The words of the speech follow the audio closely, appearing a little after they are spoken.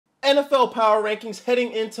NFL Power Rankings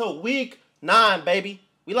heading into Week 9, baby.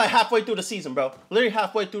 We like halfway through the season, bro. Literally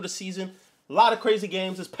halfway through the season. A lot of crazy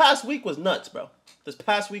games. This past week was nuts, bro. This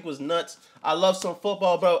past week was nuts. I love some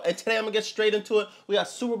football, bro. And today I'm going to get straight into it. We got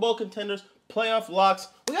Super Bowl contenders, playoff locks.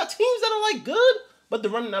 We got teams that are, like, good, but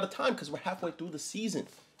they're running out of time because we're halfway through the season.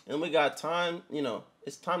 And we got time, you know,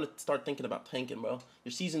 it's time to start thinking about tanking, bro.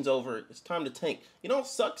 Your season's over. It's time to tank. You don't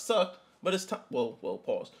suck, but it's time. Whoa,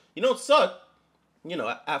 pause. You don't suck, you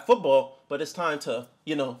know, at football, but it's time to,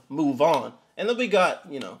 you know, move on. And then we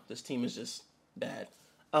got, you know, this team is just bad.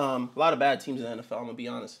 A lot of bad teams in the NFL, I'm going to be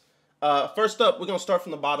honest. First up, we're going to start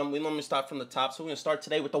from the bottom. We normally start from the top, so we're going to start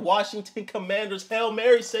today with the Washington Commanders. Hail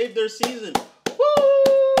Mary saved their season.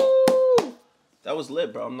 Woo! That was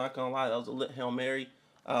lit, bro. I'm not going to lie. That was a lit Hail Mary.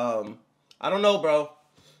 I don't know, bro.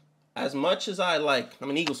 As much as I'm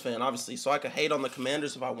an Eagles fan, obviously, so I could hate on the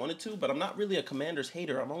Commanders if I wanted to, but I'm not really a Commanders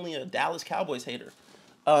hater. I'm only a Dallas Cowboys hater.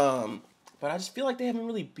 But I just feel like they haven't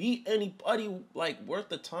really beat anybody, like, worth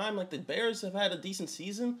the time. Like, the Bears have had a decent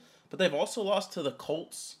season, but they've also lost to the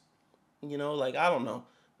Colts. You know, like, I don't know.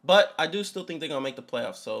 But I do still think they're going to make the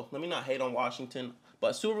playoffs, so let me not hate on Washington.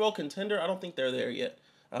 But Super Bowl contender, I don't think they're there yet.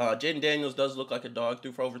 Jaden Daniels does look like a dog,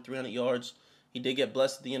 threw for over 300 yards. He did get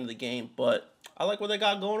blessed at the end of the game, but I like what they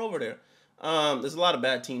got going over there. There's a lot of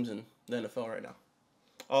bad teams in the NFL right now.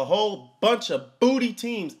 A whole bunch of booty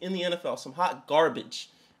teams in the NFL, some hot garbage.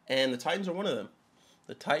 And the Titans are one of them.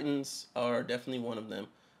 The Titans are definitely one of them.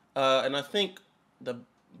 And I think the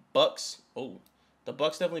Bucks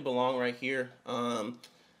definitely belong right here.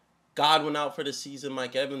 Godwin out for the season.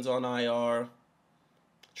 Mike Evans on IR.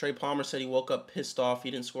 Trey Palmer said he woke up pissed off.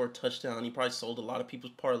 He didn't score a touchdown. He probably sold a lot of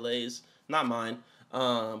people's parlays. Not mine.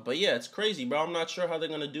 But yeah, it's crazy, bro. I'm not sure how they're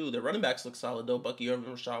going to do. Their running backs look solid, though. Bucky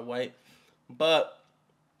Irvin, Rashad White. But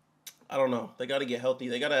I don't know. They got to get healthy.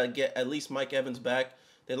 They got to get at least Mike Evans back.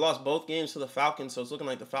 They lost both games to the Falcons, so it's looking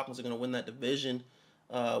like the Falcons are going to win that division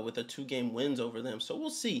with a 2-game wins over them. So we'll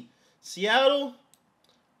see. Seattle,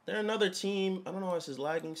 they're another team. I don't know why this is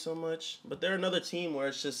lagging so much, but they're another team where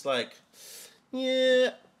it's just like,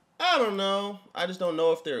 yeah, I don't know. I just don't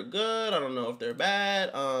know if they're good. I don't know if they're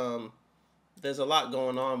bad. There's a lot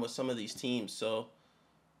going on with some of these teams, so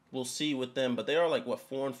we'll see with them. But they are like, what,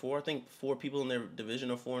 4-4? I think 4 people in their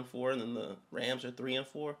division are 4-4, and then the Rams are 3-4.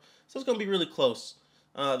 So it's going to be really close.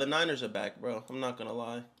 The Niners are back, bro. I'm not going to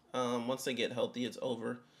lie. Once they get healthy, it's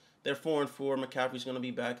over. They're 4-4. McCaffrey's going to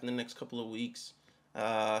be back in the next couple of weeks.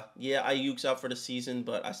 Yeah, Ayuk's out for the season,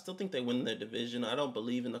 but I still think they win their division. I don't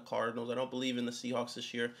believe in the Cardinals. I don't believe in the Seahawks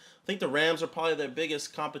this year. I think the Rams are probably their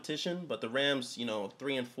biggest competition, but the Rams, you know,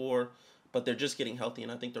 3-4, but they're just getting healthy,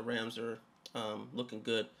 and I think the Rams are looking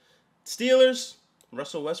good. Steelers,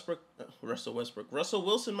 Russell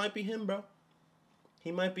Wilson might be him, bro.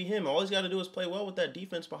 He might be him. All he's got to do is play well with that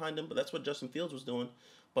defense behind him, but that's what Justin Fields was doing.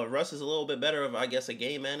 But Russ is a little bit better of, I guess, a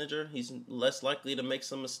game manager. He's less likely to make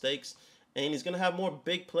some mistakes, and he's going to have more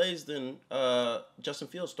big plays than Justin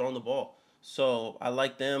Fields throwing the ball. So I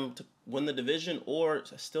like them to win the division or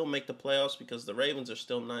still make the playoffs because the Ravens are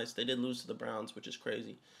still nice. They did lose to the Browns, which is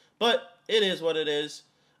crazy. But it is what it is.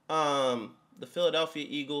 The Philadelphia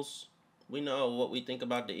Eagles, we know what we think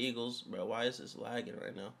about the Eagles. Bro, why is this lagging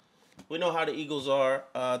right now? We know how the Eagles are.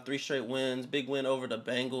 3 straight wins. Big win over the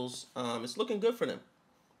Bengals. It's looking good for them.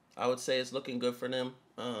 I would say it's looking good for them.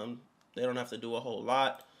 They don't have to do a whole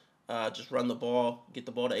lot. Just run the ball, get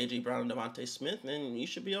the ball to A.J. Brown and Devontae Smith, and you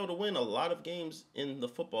should be able to win a lot of games in the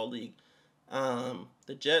football league.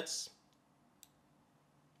 The Jets,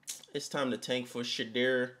 it's time to tank for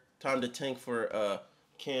Shadir. Time to tank for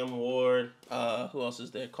Cam Ward. Who else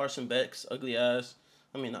is there? Carson Beck's ugly ass.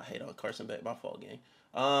 I mean, I hate on Carson Beck. My fault, gang.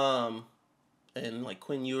 And like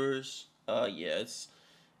Quinn Ewers. Yeah,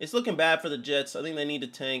 it's looking bad for the Jets. I think they need to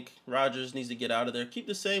tank. Rodgers needs to get out of there. Keep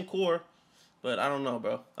the same core, but I don't know,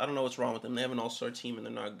 bro. I don't know what's wrong with them. They have an all-star team and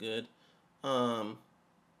they're not good.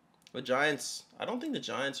 The Giants, I don't think the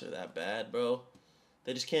Giants are that bad, bro.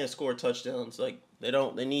 They just can't score touchdowns. Like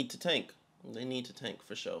they need to tank. They need to tank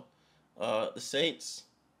for sure. The Saints,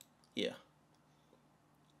 yeah.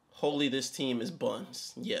 Holy, this team is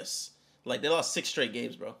buns. Yes. Like, they lost 6 straight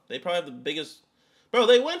games, bro. They probably have the biggest... Bro,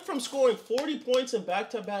 they went from scoring 40 points in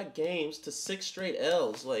back-to-back games to 6 straight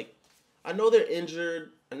L's. Like, I know they're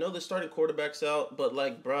injured. I know they're starting quarterbacks out. But,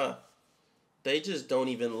 like, bruh, they just don't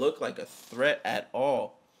even look like a threat at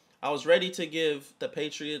all. I was ready to give the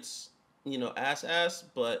Patriots, you know, ass,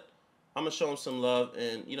 but I'm going to show them some love.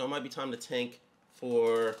 And, you know, it might be time to tank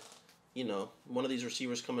for, you know, one of these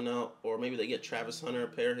receivers coming out. Or maybe they get Travis Hunter,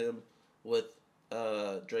 pair him with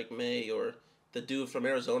Drake May or the dude from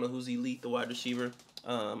Arizona who's elite, the wide receiver.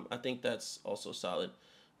 I think that's also solid.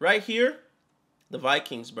 right here, the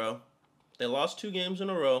Vikings, bro. They lost 2 games in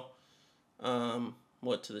a row. To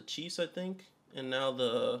the Chiefs, I think, and now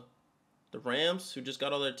the Rams, who just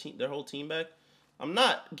got all their whole team back. I'm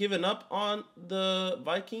not giving up on the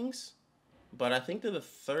Vikings, but I think they're the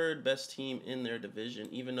 3rd best team in their division,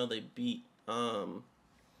 even though they beat the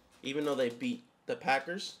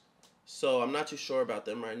Packers. So I'm not too sure about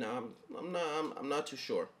them right now. I'm not too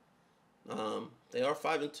sure. They are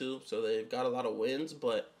 5-2, so they've got a lot of wins,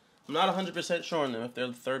 but I'm not 100% sure on them if they're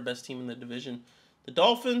the 3rd best team in the division. The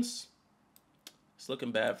Dolphins, it's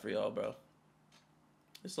looking bad for y'all, bro.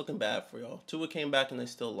 It's looking bad for y'all. Tua came back and they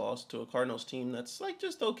still lost to a Cardinals team that's like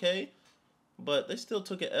just okay, but they still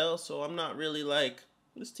took an L, so I'm not really like,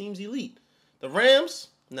 this team's elite. The Rams,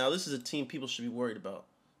 now this is a team people should be worried about.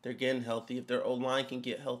 They're getting healthy. If their O-line can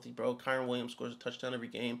get healthy, bro. Kyron Williams scores a touchdown every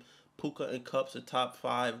game. Puka and Kupp's a top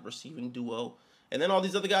 5 receiving duo. And then all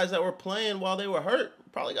these other guys that were playing while they were hurt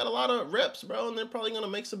probably got a lot of reps, bro. And they're probably going to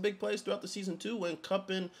make some big plays throughout the season, too, when Kupp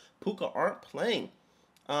and Puka aren't playing.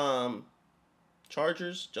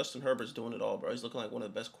 Chargers, Justin Herbert's doing it all, bro. He's looking like one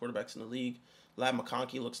of the best quarterbacks in the league. Lab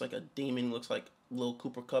McConkey looks like a demon. Looks like little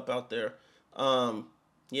Cooper Kupp out there.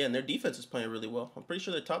 Yeah, and their defense is playing really well. I'm pretty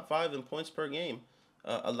sure they're top 5 in points per game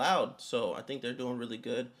allowed. So I think they're doing really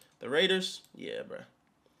good. The Raiders, yeah, bro.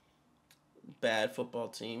 Bad football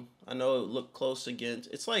team. I know it looked close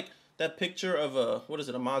against. It's like that picture of a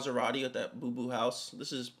Maserati at that boo-boo house.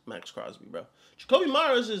 This is Max Crosby, bro. Jacoby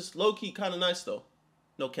Myers is low-key kind of nice, though.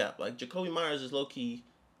 No cap. Like, Jacoby Myers is low-key,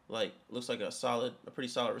 like, looks like a pretty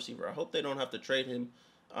solid receiver. I hope they don't have to trade him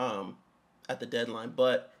at the deadline,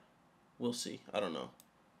 but we'll see. I don't know.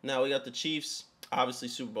 Now, we got the Chiefs. Obviously,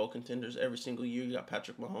 Super Bowl contenders every single year. You got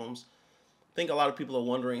Patrick Mahomes. I think a lot of people are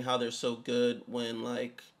wondering how they're so good when,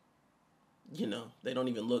 like, you know, they don't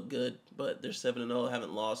even look good, but they're 7-0,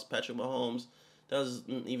 haven't lost. Patrick Mahomes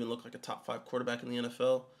doesn't even look like a top 5 quarterback in the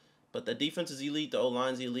NFL. But the defense is elite. The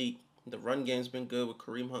O-line's elite. The run game's been good with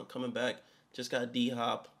Kareem Hunt coming back. Just got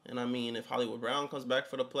D-Hop. And, I mean, if Hollywood Brown comes back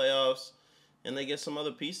for the playoffs and they get some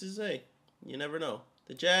other pieces, hey, you never know.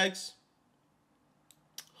 The Jags,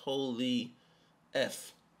 holy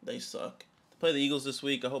F, they suck. They play the Eagles this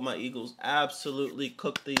week. I hope my Eagles absolutely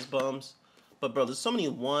cook these bums. But, bro, there's so many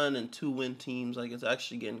 1- and 2-win teams. Like, it's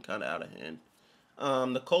actually getting kind of out of hand.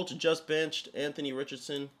 The Colts just benched Anthony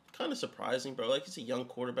Richardson. Kind of surprising, bro. Like, he's a young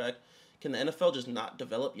quarterback. Can the NFL just not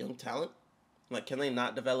develop young talent? Like, can they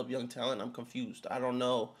not develop young talent? I'm confused. I don't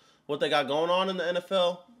know what they got going on in the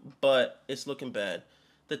NFL, but it's looking bad.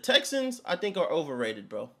 The Texans, I think, are overrated,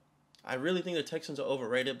 bro. I really think the Texans are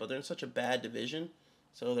overrated, but they're in such a bad division,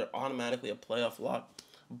 so they're automatically a playoff lock.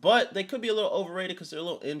 But they could be a little overrated because they're a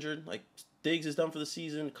little injured. Like, Diggs is done for the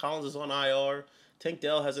season. Collins is on IR. Tank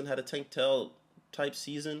Dell hasn't had a Tank Dell type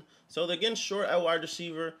season. So they're getting short at wide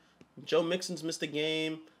receiver. Joe Mixon's missed a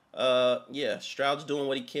game. Yeah, Stroud's doing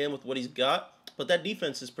what he can with what he's got. But that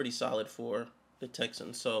defense is pretty solid for the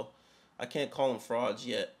Texans. So I can't call them frauds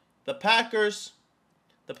yet. The Packers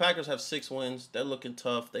have 6 wins. They're looking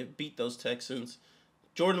tough. They've beat those Texans.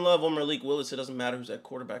 Jordan Love or Malik Willis, it doesn't matter who's at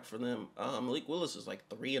quarterback for them. Malik Willis is like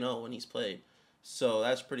 3-0 when he's played. So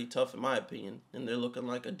that's pretty tough in my opinion. And they're looking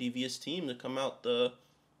like a devious team to come out the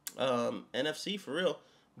NFC for real.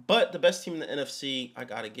 But the best team in the NFC, I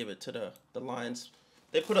got to give it to the Lions.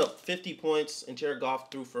 They put up 50 points and Jared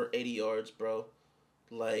Goff threw for 80 yards, bro.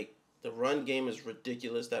 Like, the run game is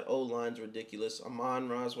ridiculous. That O-line's ridiculous.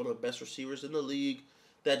 Amon-Ra is one of the best receivers in the league.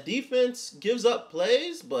 That defense gives up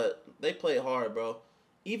plays, but they play hard, bro.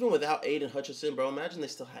 Even without Aiden Hutchinson, bro, imagine they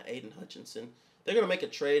still had Aiden Hutchinson. They're going to make a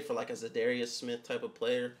trade for like a Zadarius Smith type of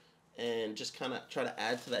player and just kind of try to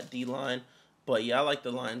add to that D-line. But, yeah, I like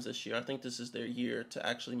the Lions this year. I think this is their year to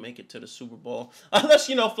actually make it to the Super Bowl. Unless,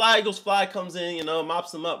 you know, Fly Eagles Fly comes in, you know,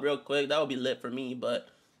 mops them up real quick. That would be lit for me, but,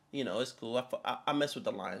 you know, it's cool. I mess with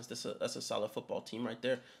the Lions. That's a solid football team right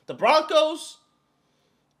there. The Broncos,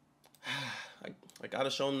 I got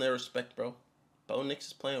to show them their respect, bro. Bo Nix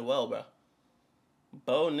is playing well, bro.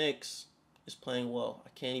 Bo Nix is playing well. I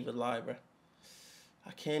can't even lie, bro.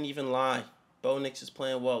 I can't even lie. Bo Nix is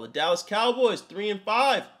playing well. The Dallas Cowboys,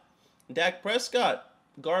 3-5. Dak Prescott,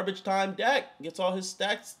 garbage time Dak. Gets all his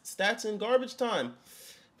stats in garbage time.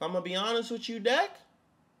 If I'm going to be honest with you, Dak,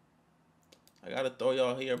 I got to throw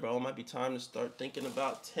y'all here, bro. It might be time to start thinking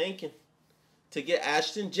about tanking to get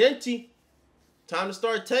Ashton Genty. Time to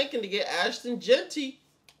start tanking to get Ashton Genty.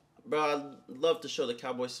 Bro, I'd love to show the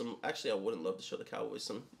Cowboys some... Actually, I wouldn't love to show the Cowboys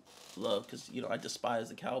some love because, you know, I despise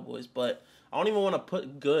the Cowboys. But I don't even want to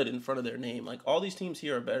put good in front of their name. Like, all these teams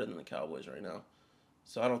here are better than the Cowboys right now.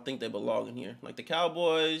 So I don't think they belong in here. Like, the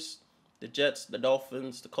Cowboys, The Jets, the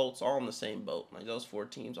Dolphins, the Colts, all in the same boat. Like, those 4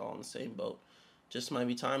 teams all in the same boat. Just might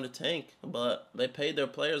be time to tank. But they paid their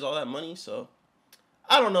players all that money, so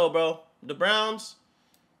I don't know, bro. The Browns,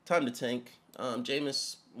 time to tank.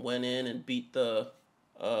 Jameis went in and beat the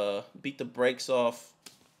brakes off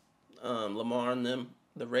Lamar and them,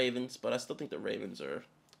 the Ravens. But I still think the Ravens are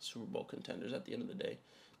Super Bowl contenders at the end of the day.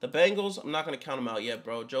 The Bengals, I'm not going to count them out yet,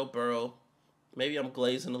 bro. Joe Burrow, maybe I'm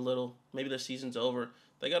glazing a little. Maybe their season's over.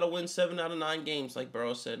 They got to win 7 out of 9 games, like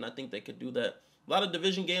Burrow said, and I think they could do that. A lot of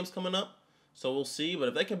division games coming up, so we'll see. But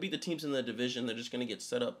if they can beat the teams in the division, they're just going to get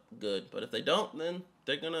set up good. But if they don't, then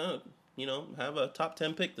they're going to, have a top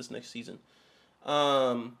 10 pick this next season.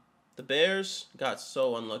 The Bears got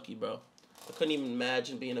so unlucky, bro. I couldn't even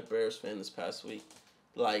imagine being a Bears fan this past week.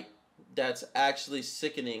 Like, that's actually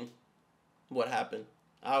sickening what happened.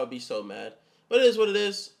 I would be so mad. But it is what it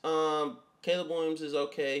is. Caleb Williams is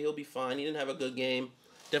okay. He'll be fine. He didn't have a good game.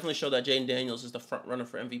 Definitely showed that Jaden Daniels is the front runner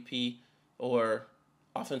for MVP or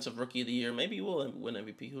Offensive Rookie of the Year. Maybe he will win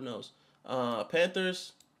MVP. Who knows?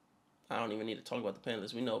 Panthers, I don't even need to talk about the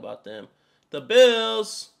Panthers. We know about them. The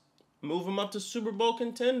Bills, move them up to Super Bowl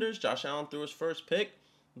contenders. Josh Allen threw his first pick,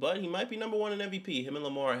 but he might be number 1 in MVP. Him and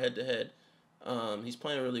Lamar head-to-head. He's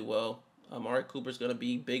playing really well. Amari Cooper's going to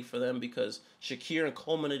be big for them because Shakir and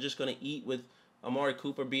Coleman are just going to eat with Amari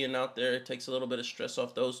Cooper being out there. It takes a little bit of stress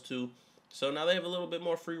off those two. So now they have a little bit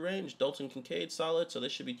more free range. Dalton Kincaid solid, so they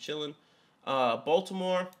should be chilling.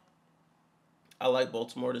 Baltimore, I like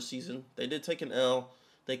Baltimore this season. They did take an L.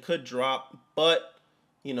 They could drop, but,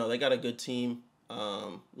 they got a good team.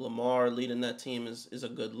 Lamar leading that team is a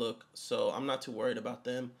good look, so I'm not too worried about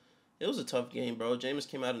them. It was a tough game, bro. Jameis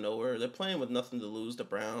came out of nowhere. They're playing with nothing to lose, the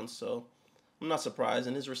Browns, so I'm not surprised.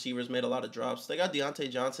 And his receivers made a lot of drops. They got Deontay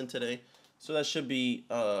Johnson today, so that should be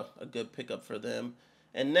a good pickup for them.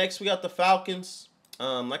 And next, we got the Falcons.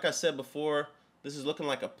 Like I said before, this is looking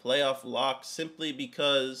like a playoff lock simply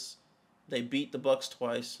because they beat the Bucs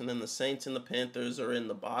twice, and then the Saints and the Panthers are in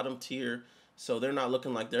the bottom tier, so they're not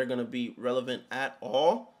looking like they're going to be relevant at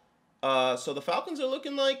all. So the Falcons are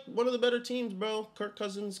looking like one of the better teams, bro. Kirk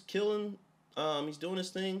Cousins killing. He's doing his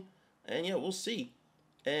thing, and yeah, we'll see.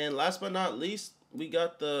 And last but not least, we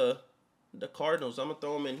got the Cardinals. I'm gonna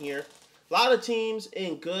throw them in here. A lot of teams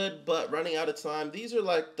in good, but running out of time. These are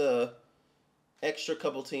like the extra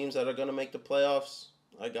couple teams that are going to make the playoffs.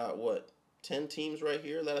 I got, 10 teams right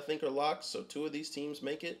here that I think are locked, so 2 of these teams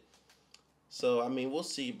make it. So, I mean, we'll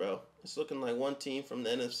see, bro. It's looking like 1 team from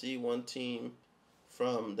the NFC, 1 team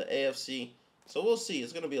from the AFC. So, we'll see.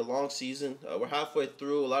 It's going to be a long season. We're halfway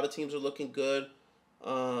through. A lot of teams are looking good.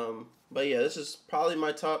 But, yeah, this is probably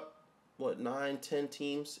my top, 9, 10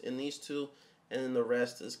 teams in these 2. And then the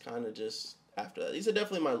rest is kind of just after that. These are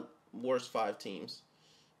definitely my worst 5 teams,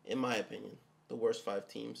 in my opinion. The worst 5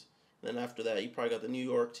 teams. And then after that, you probably got the New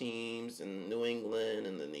York teams and New England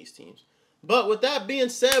and then these teams. But with that being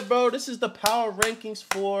said, bro, this is the power rankings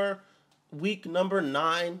for week number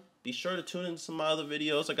 9. Be sure to tune into some of my other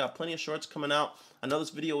videos. I got plenty of shorts coming out. I know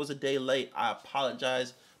this video was a day late. I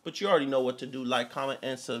apologize. But you already know what to do. Like, comment,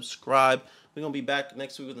 and subscribe. We're going to be back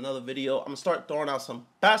next week with another video. I'm going to start throwing out some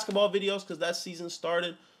basketball videos because that season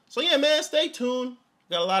started. So, yeah, man, stay tuned.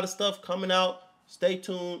 We got a lot of stuff coming out. Stay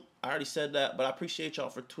tuned. I already said that, but I appreciate y'all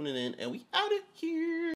for tuning in. And we out of here.